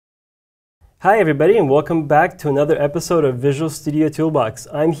Hi everybody, and welcome back to another episode of Visual Studio Toolbox.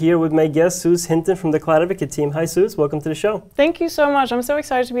 I'm here with my guest, Suze Hinton from the Cloud Advocate team. Hi Suze, welcome to the show. Thank you so much. I'm so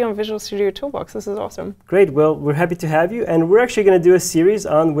excited to be on Visual Studio Toolbox. This is awesome. Great, well, we're happy to have you, and we're actually going to do a series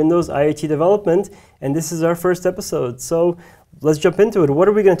on Windows IoT development, and this is our first episode. So let's jump into it. What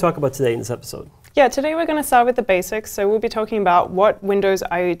are we going to talk about today in this episode? Yeah, today we're going to start with the basics. So we'll be talking about what Windows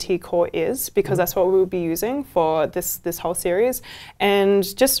IoT Core is, because that's what we'll be using for this whole series, and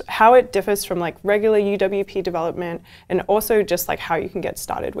just how it differs from like regular UWP development, and also just like how you can get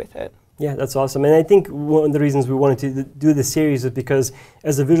started with it. Yeah, that's awesome. And I think one of the reasons we wanted to do this series is because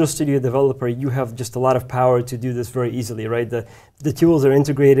as a Visual Studio developer, you have just a lot of power to do this very easily, right? The tools are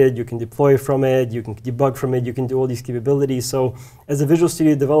integrated, you can deploy from it, you can debug from it, you can do all these capabilities. So as a Visual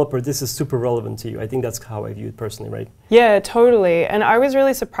Studio developer, this is super relevant to you. I think that's how I view it personally, right? Yeah, totally. And I was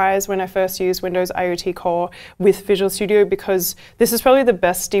really surprised when I first used Windows IoT Core with Visual Studio, because this is probably the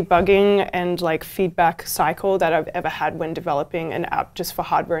best debugging and like feedback cycle that I've ever had when developing an app just for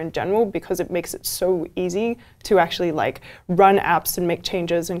hardware in general, because it makes it so easy to actually like run apps and make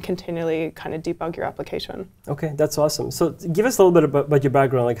changes and continually kind of debug your application. Okay, that's awesome. So give us a little bit about your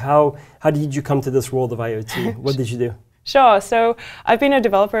background. Like how did you come to this world of IoT? What did you do? Sure. So I've been a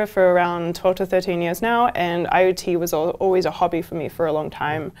developer for around 12 to 13 years now, and IoT was always a hobby for me for a long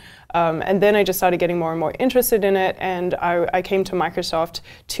time. And then I just started getting more and more interested in it, and I came to Microsoft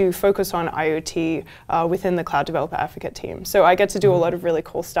to focus on IoT within the Cloud Developer Advocate team. So I get to do a lot of really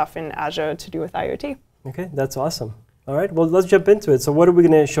cool stuff in Azure to do with IoT. Okay, that's awesome. All right, well, let's jump into it. So what are we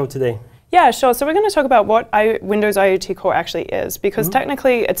going to show today? Yeah, sure. So we're going to talk about what Windows IoT Core actually is, because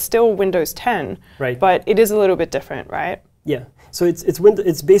technically it's still Windows 10, right, but it is a little bit different, right? Yeah. So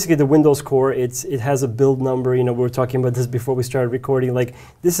it's basically the Windows core. It has a build number. You know, we were talking about this before we started recording. Like,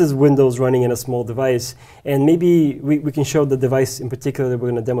 this is Windows running in a small device, and maybe we can show the device in particular that we're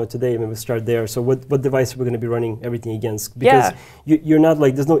going to demo today. Maybe we'll start there. So what device are we going to be running everything against? Because you're not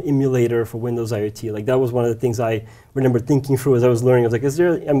like, there's no emulator for Windows IoT. Like, that was one of the things I remember thinking through as I was learning. I was like, is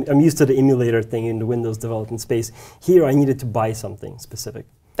there? I'm used to the emulator thing in the Windows development space. Here, I needed to buy something specific.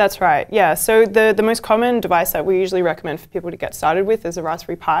 That's right, yeah. So the most common device that we usually recommend for people to get started with is a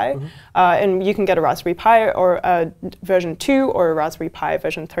Raspberry Pi. And you can get a Raspberry Pi or a version 2 or a Raspberry Pi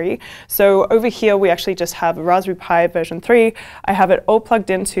version 3. So over here, we actually just have a Raspberry Pi version 3. I have it all plugged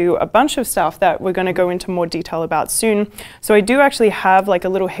into a bunch of stuff that we're going to go into more detail about soon. So I do actually have like a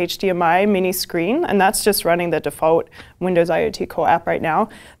little HDMI mini screen, and that's just running the default Windows IoT Core app right now.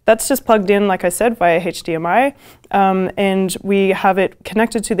 That's just plugged in, like I said, via HDMI. And we have it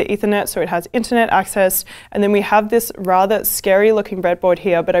connected to the Ethernet, so it has internet access. And then we have this rather scary looking breadboard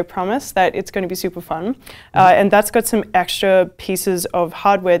here, but I promise that it's going to be super fun. And that's got some extra pieces of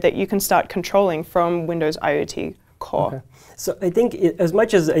hardware that you can start controlling from Windows IoT Core. Okay. So I think as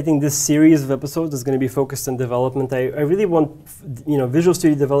much as I think this series of episodes is going to be focused on development, I really want Visual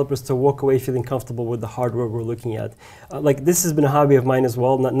Studio developers to walk away feeling comfortable with the hardware we're looking at. Like, this has been a hobby of mine as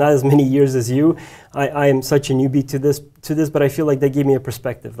well, not as many years as you. I am such a newbie to this, but I feel like that gave me a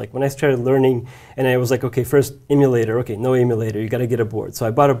perspective. Like, when I started learning, and I was like, okay, first emulator, okay, no emulator, you got to get a board. So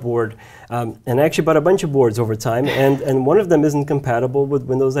I bought a board, and I actually bought a bunch of boards over time, and one of them isn't compatible with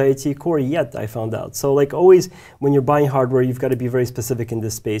Windows IoT Core yet, I found out. So like always, when you're buying hardware, you've got to be very specific in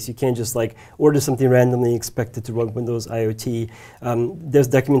this space. You can't just like order something randomly, expect it to run Windows IoT. There's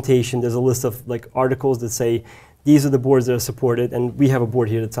documentation, there's a list of like articles that say, these are the boards that are supported, and we have a board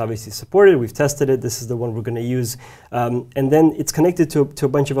here that's obviously supported. We've tested it. This is the one we're going to use. And then it's connected to a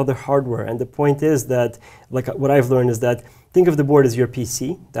bunch of other hardware. And the point is that, like what I've learned is that, think of the board as your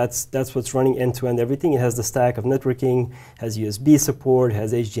PC. That's what's running end-to-end everything. It has the stack of networking, has USB support,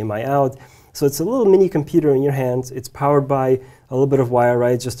 has HDMI out. So it's a little mini computer in your hands. It's powered by a little bit of wire,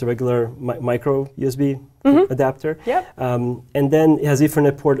 right? Just a regular micro USB adapter. Yep. And then it has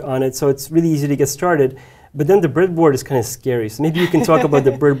Ethernet port on it. So it's really easy to get started. But then the breadboard is kind of scary. So maybe you can talk about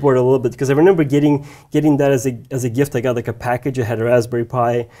the breadboard a little bit, because I remember getting that as a gift. I got like a package. I had a Raspberry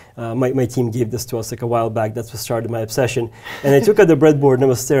Pi. My team gave this to us like a while back. That's what started my obsession. And I took out the breadboard and I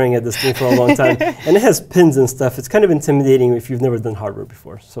was staring at this thing for a long time. And it has pins and stuff. It's kind of intimidating if you've never done hardware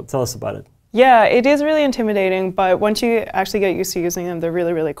before. So tell us about it. Yeah, it is really intimidating, but once you actually get used to using them, they're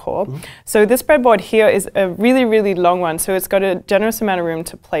really, really cool. So this breadboard here is a really, really long one, so it's got a generous amount of room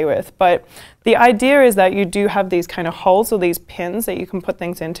to play with. But the idea is that you do have these kind of holes or these pins that you can put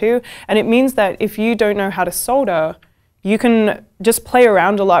things into, and it means that if you don't know how to solder, you can just play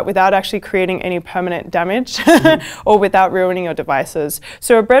around a lot without actually creating any permanent damage or without ruining your devices.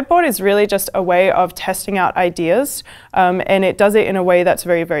 So a breadboard is really just a way of testing out ideas, and it does it in a way that's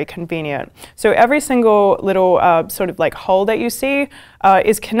very, very convenient. So every single little sort of like hole that you see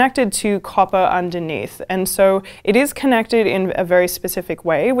is connected to copper underneath. And so it is connected in a very specific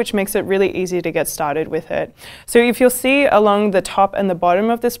way, which makes it really easy to get started with it. So if you'll see along the top and the bottom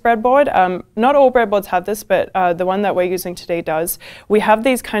of this breadboard, not all breadboards have this, but the one that we're using today does, we have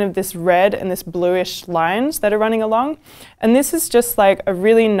these kind of this red and this bluish lines that are running along. And this is just like a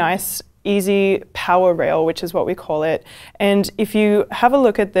really nice, easy power rail, which is what we call it. And if you have a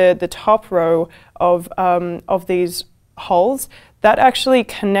look at the top row of these holes, that actually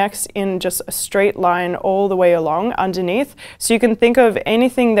connects in just a straight line all the way along underneath. So you can think of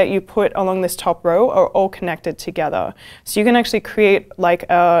anything that you put along this top row are all connected together. So you can actually create like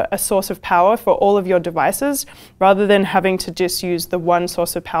a source of power for all of your devices rather than having to just use the one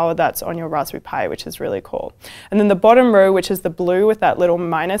source of power that's on your Raspberry Pi, which is really cool. And then the bottom row, which is the blue with that little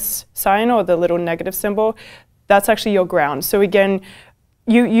minus sign or the little negative symbol, that's actually your ground. So again,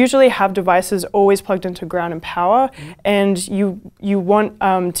 you usually have devices always plugged into ground and power, and you want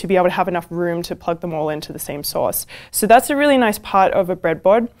to be able to have enough room to plug them all into the same source. So that's a really nice part of a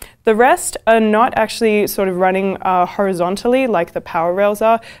breadboard. The rest are not actually sort of running horizontally like the power rails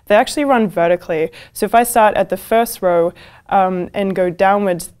are. They actually run vertically. So if I start at the first row and go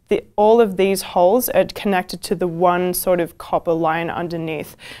downwards, all of these holes are connected to the one sort of copper line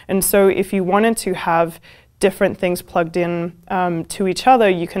underneath. And so if you wanted to have different things plugged in to each other,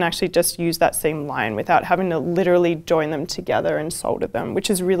 you can actually just use that same line without having to literally join them together and solder them,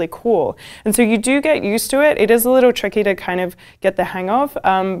 which is really cool. And so you do get used to it. It is a little tricky to kind of get the hang of,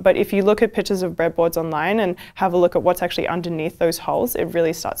 but if you look at pictures of breadboards online and have a look at what's actually underneath those holes, it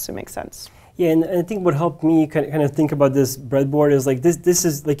really starts to make sense. Yeah, and I think what helped me kind of think about this breadboard is like this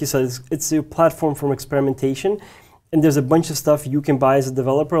is, like you said, it's a platform for experimentation. And there's a bunch of stuff you can buy as a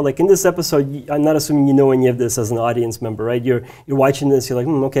developer. Like in this episode, I'm not assuming you know any of this as an audience member, right? You're watching this, you're like,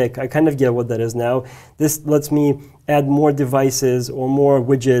 okay, I kind of get what that is now. This lets me add more devices or more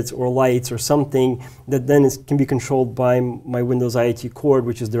widgets or lights or something that then can be controlled by my Windows IoT cord,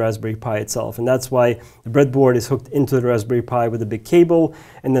 which is the Raspberry Pi itself. And that's why the breadboard is hooked into the Raspberry Pi with a big cable.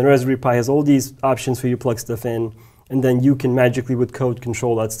 And then Raspberry Pi has all these options for you to plug stuff in. And then you can magically, with code,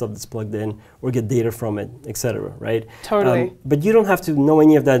 control that stuff that's plugged in or get data from it, etc., right? Totally. But you don't have to know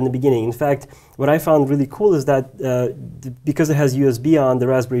any of that in the beginning. In fact, what I found really cool is that because it has USB on the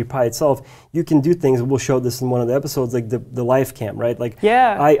Raspberry Pi itself, you can do things. We'll show this in one of the episodes, like the live cam, right? Like,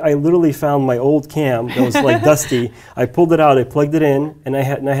 yeah. I literally found my old cam that was like dusty. I pulled it out, I plugged it in, and I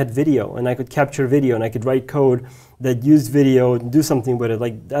had video, and I could capture video, and I could write code that used video and do something with it.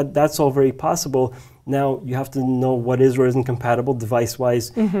 Like that's all very possible. Now you have to know what is or isn't compatible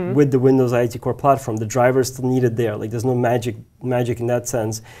device-wise with the Windows IoT Core platform. The driver is still needed there. Like there's no magic in that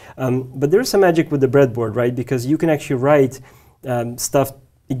sense. But there's some magic with the breadboard, right? Because you can actually write stuff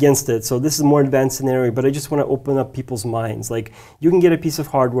against it. So this is a more advanced scenario, but I just want to open up people's minds. Like you can get a piece of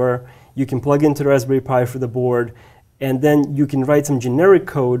hardware, you can plug into the Raspberry Pi for the board, and then you can write some generic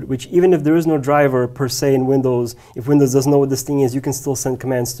code, which even if there is no driver per se in Windows, if Windows doesn't know what this thing is, you can still send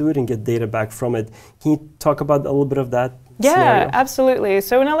commands to it and get data back from it. Can you talk about a little bit of that? Yeah, scenario? Absolutely.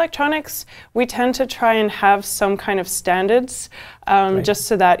 So in electronics, we tend to try and have some kind of standards Right. just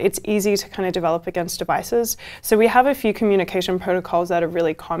so that it's easy to kind of develop against devices. So we have a few communication protocols that are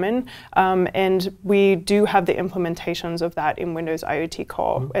really common, and we do have the implementations of that in Windows IoT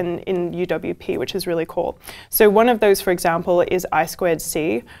Core and in UWP, which is really cool. So one of those, for example, is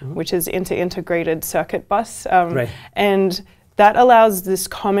I2C, which is Integrated Circuit Bus. Right. And that allows this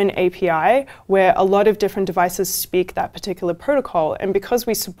common API where a lot of different devices speak that particular protocol. And because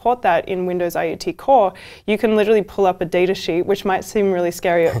we support that in Windows IoT Core, you can literally pull up a data sheet, which might seem really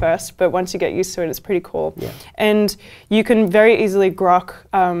scary at first, but once you get used to it, it's pretty cool. Yeah. And you can very easily grok,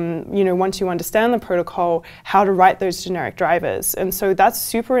 once you understand the protocol, how to write those generic drivers. And so that's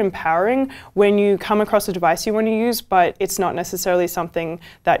super empowering when you come across a device you want to use, but it's not necessarily something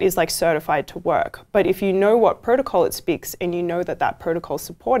that is like certified to work. But if you know what protocol it speaks and you know that protocol is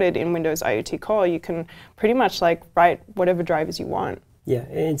supported in Windows IoT Core, you can pretty much like write whatever drivers you want. Yeah,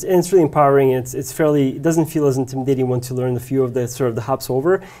 and it's really empowering. It doesn't feel as intimidating once you learn a few of the sort of the hops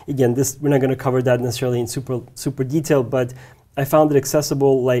over. Again, we're not going to cover that necessarily in super detail, but I found it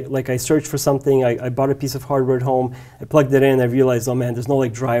accessible. Like I searched for something, I bought a piece of hardware at home, I plugged it in, I realized, oh man, there's no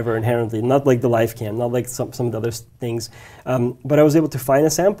like driver inherently, not like the live cam, not like some of the other things. But I was able to find a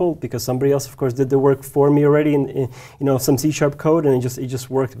sample because somebody else, of course, did the work for me already in some C# code, and it just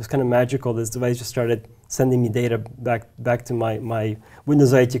worked. It was kind of magical. This device just started sending me data back to my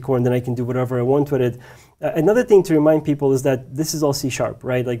Windows IoT core, and then I can do whatever I want with it. Another thing to remind people is that this is all C#,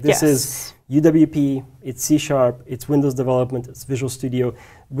 right? Like this is UWP, it's C#, it's Windows development, it's Visual Studio.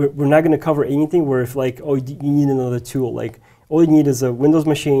 We're not going to cover anything where if like, oh, you need another tool. Like all you need is a Windows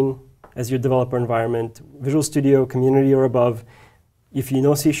machine as your developer environment, Visual Studio, Community or above. If you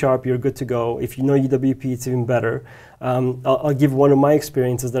know C#, you're good to go. If you know UWP, it's even better. I'll give one of my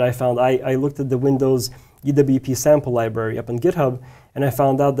experiences that I found. I looked at the Windows UWP sample library up on GitHub, and I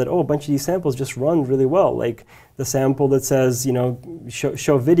found out that, oh, a bunch of these samples just run really well. Like the sample that says, you know,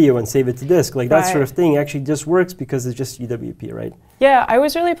 show video and save it to disk, like that sort of thing actually just works because it's just UWP, right? Yeah, I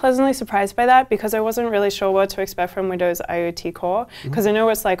was really pleasantly surprised by that because I wasn't really sure what to expect from Windows IoT Core, because I know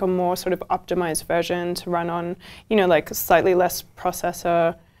it's like a more sort of optimized version to run on, you know, like slightly less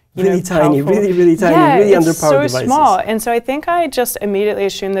processor. Really tiny, really tiny, really underpowered devices. So small. And so I think I just immediately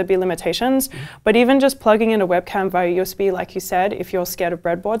assumed there'd be limitations. But even just plugging in a webcam via USB, like you said, if you're scared of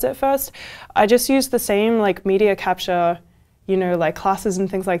breadboards at first, I just used the same like media capture, you know, like classes and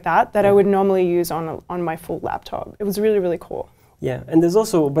things like that I would normally use on my full laptop. It was really, really cool. Yeah, and there's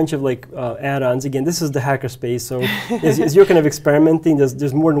also a bunch of like add-ons. Again, this is the hackerspace, so as you're kind of experimenting,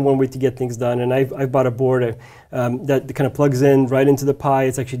 there's more than one way to get things done. And I've bought a board that kind of plugs in right into the Pi.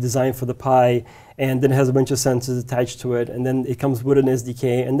 It's actually designed for the Pi, and then it has a bunch of sensors attached to it, and then it comes with an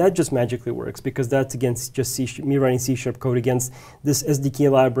SDK, and that just magically works because that's against just me running C# code against this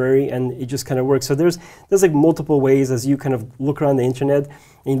SDK library, and it just kind of works. So there's like multiple ways as you kind of look around the internet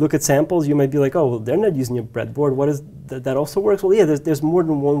and you look at samples, you might be like, oh, well, they're not using a breadboard. What is that also works? Well, yeah, there's more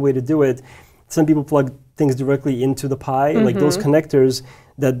than one way to do it. Some people plug things directly into the Pi, like those connectors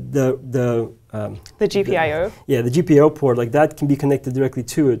that the GPIO. The GPIO port, like that can be connected directly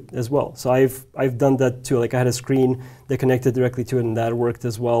to it as well. So I've done that too. Like I had a screen that connected directly to it, and that worked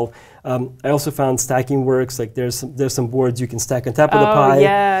as well. I also found stacking works. Like there's some boards you can stack on top of the Pi. Oh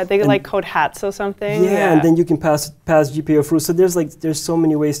yeah, they like code hats or something. Yeah, and then you can pass GPIO through. So there's so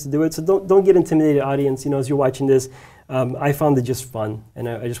many ways to do it. So don't get intimidated, audience. You know, as you're watching this. I found it just fun, and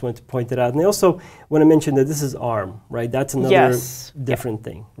I just wanted to point it out. And I also want to mention that this is ARM, right? That's another different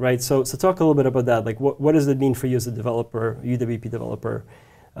thing, right? So talk a little bit about that. Like, what does it mean for you as a developer, UWP developer?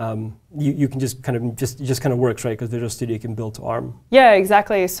 You can just kind of works, right? Because Visual Studio can build to ARM. Yeah,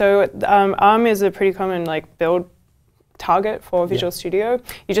 exactly. So ARM is a pretty common like build target for Visual Studio.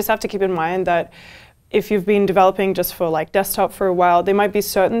 You just have to keep in mind that if you've been developing just for like desktop for a while, there might be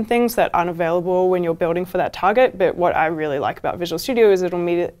certain things that aren't available when you're building for that target. But what I really like about Visual Studio is it'll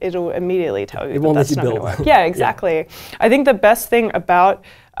immediately tell you that that's not going to work. Yeah, exactly. I think the best thing about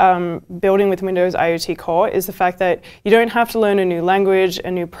building with Windows IoT Core is the fact that you don't have to learn a new language,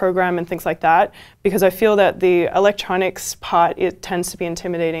 a new program, and things like that, because I feel that the electronics part, it tends to be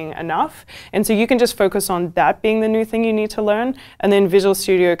intimidating enough. And so you can just focus on that being the new thing you need to learn, and then Visual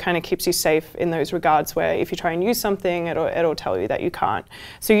Studio kind of keeps you safe in those regards where if you try and use something, it'll tell you that you can't.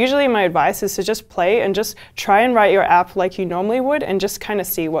 So usually my advice is to just play and just try and write your app like you normally would and just kind of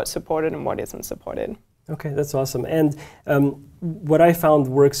see what's supported and what isn't supported. Okay, that's awesome. And what I found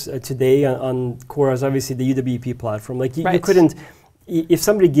works today on Core is obviously the UWP platform. Like you couldn't, if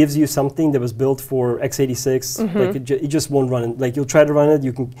somebody gives you something that was built for x86, like it just won't run. Like you'll try to run it,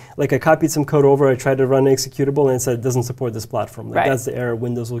 you can, like I copied some code over, I tried to run an executable and it said it doesn't support this platform. Like that's the error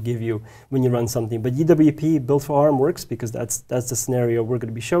Windows will give you when you run something. But UWP built for ARM works because that's the scenario we're going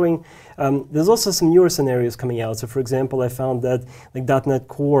to be showing. There's also some newer scenarios coming out. So for example, I found that like .NET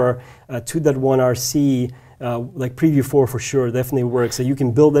Core 2.1 RC, like Preview 4 for sure definitely works. So you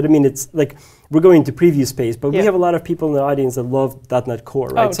can build it. I mean, it's like we're going into preview space, but we have a lot of people in the audience that love .NET Core,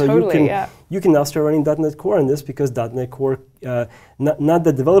 right? Oh, so totally, you can now start running .NET Core on this because .NET Core, not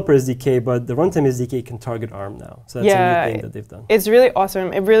the developer SDK, but the runtime SDK can target ARM now. So that's a new thing that they've done. It's really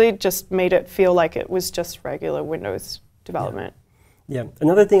awesome. It really just made it feel like it was just regular Windows development. Yeah.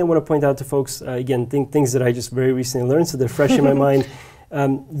 Another thing I want to point out to folks, again, things that I just very recently learned, so they're fresh in my mind.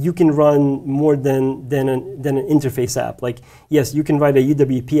 You can run more than an interface app. Like, yes, you can write a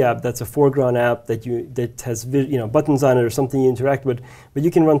UWP app that's a foreground app that has buttons on it or something you interact with, but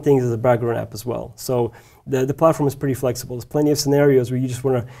you can run things as a background app as well. So the platform is pretty flexible. There's plenty of scenarios where you just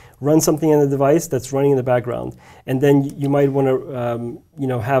want to run something on the device that's running in the background, and then you might want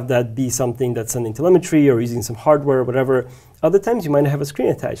to have that be something that's sending telemetry or using some hardware or whatever. Other times you might have a screen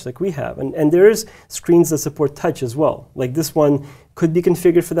attached like we have, and there's screens that support touch as well. Like this one could be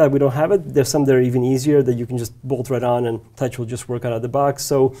configured for that. We don't have it. There's some that are even easier that you can just bolt right on and touch will just work out of the box.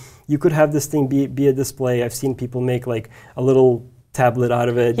 So you could have this thing be a display. I've seen people make like a little tablet out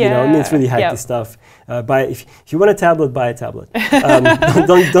of it. You know, I mean, it's really hacky stuff. If you want a tablet, buy a tablet.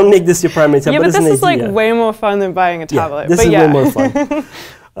 Don't make this your primary tablet. Yeah, but this is like way more fun than buying a tablet. This is way more fun.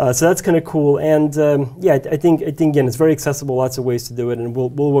 So that's kind of cool, and yeah, I think again it's very accessible. Lots of ways to do it, and we'll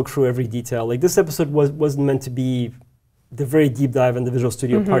work through every detail. Like this episode wasn't meant to be the very deep dive in the Visual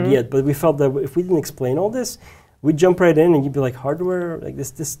Studio part yet, but we felt that if we didn't explain all this, we'd jump right in and you'd be like, hardware, like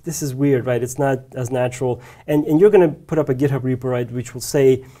this is weird, right? It's not as natural. And you're going to put up a GitHub repo, right, which will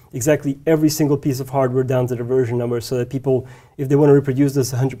say exactly every single piece of hardware down to the version number so that people, if they want to reproduce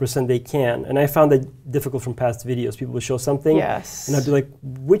this 100%, they can. And I found that difficult from past videos. People would show something, and I'd be like,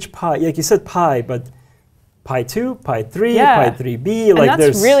 which Pi? Like you said Pi, but Pi 2, Pi 3, Pi 3B. And like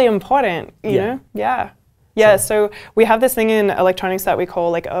that's really important, you know? Yeah, so we have this thing in electronics that we call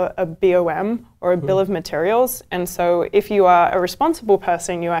like a BOM, or a bill of materials. And so if you are a responsible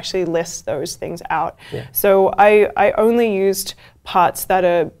person, you actually list those things out. So I only used parts that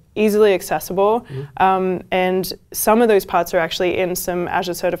are easily accessible. And some of those parts are actually in some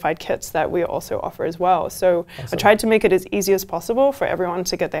Azure certified kits that we also offer as well. So I tried to make it as easy as possible for everyone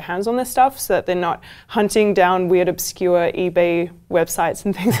to get their hands on this stuff so that they're not hunting down weird, obscure eBay websites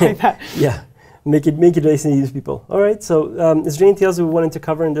and things like that. Make it nice and easy to people. All right, so is there anything else we wanted to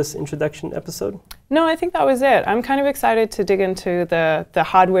cover in this introduction episode? No, I think that was it. I'm kind of excited to dig into the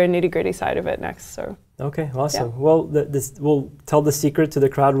hardware nitty-gritty side of it next. So. Okay, awesome. Well, we'll tell the secret to the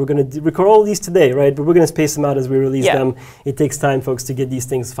crowd. We're going to record all these today, right? But we're going to space them out as we release them. It takes time, folks, to get these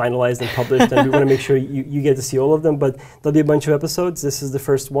things finalized and published, and we want to make sure you get to see all of them. But there'll be a bunch of episodes. This is the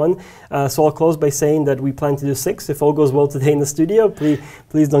first one. So I'll close by saying that we plan to do 6. If all goes well today in the studio,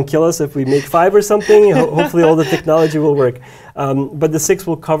 please don't kill us if we make 5 or something. Hopefully all the technology will work. But the 6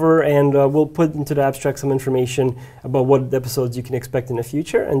 will cover, and we'll put into the abstract some information about what episodes you can expect in the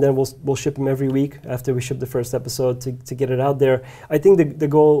future, and then we'll ship them every week after we ship the first episode to get it out there. I think the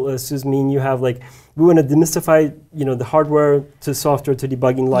goal, Susan, you have, like, we want to demystify, the hardware to software to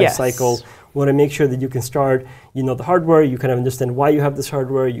debugging life cycle. We want to make sure that you can start, the hardware, you kind of understand why you have this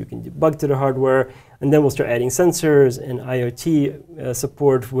hardware, you can debug to the hardware, and then we'll start adding sensors and IoT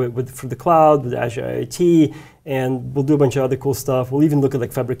support for the cloud with Azure IoT, and we'll do a bunch of other cool stuff. We'll even look at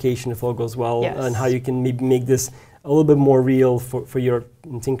like fabrication if all goes well, and how you can maybe make this a little bit more real for your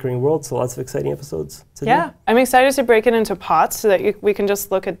tinkering world. So lots of exciting episodes today. Yeah, I'm excited to break it into parts so that we can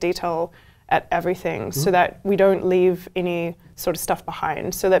just look at detail at everything, so that we don't leave any sort of stuff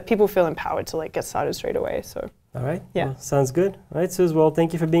behind, so that people feel empowered to like get started straight away. So. All right. Well, sounds good. All right, Suze. Well,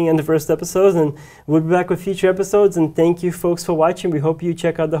 thank you for being on the first episode, and we'll be back with future episodes. And thank you, folks, for watching. We hope you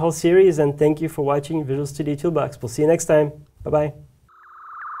check out the whole series, and thank you for watching Visual Studio Toolbox. We'll see you next time. Bye-bye.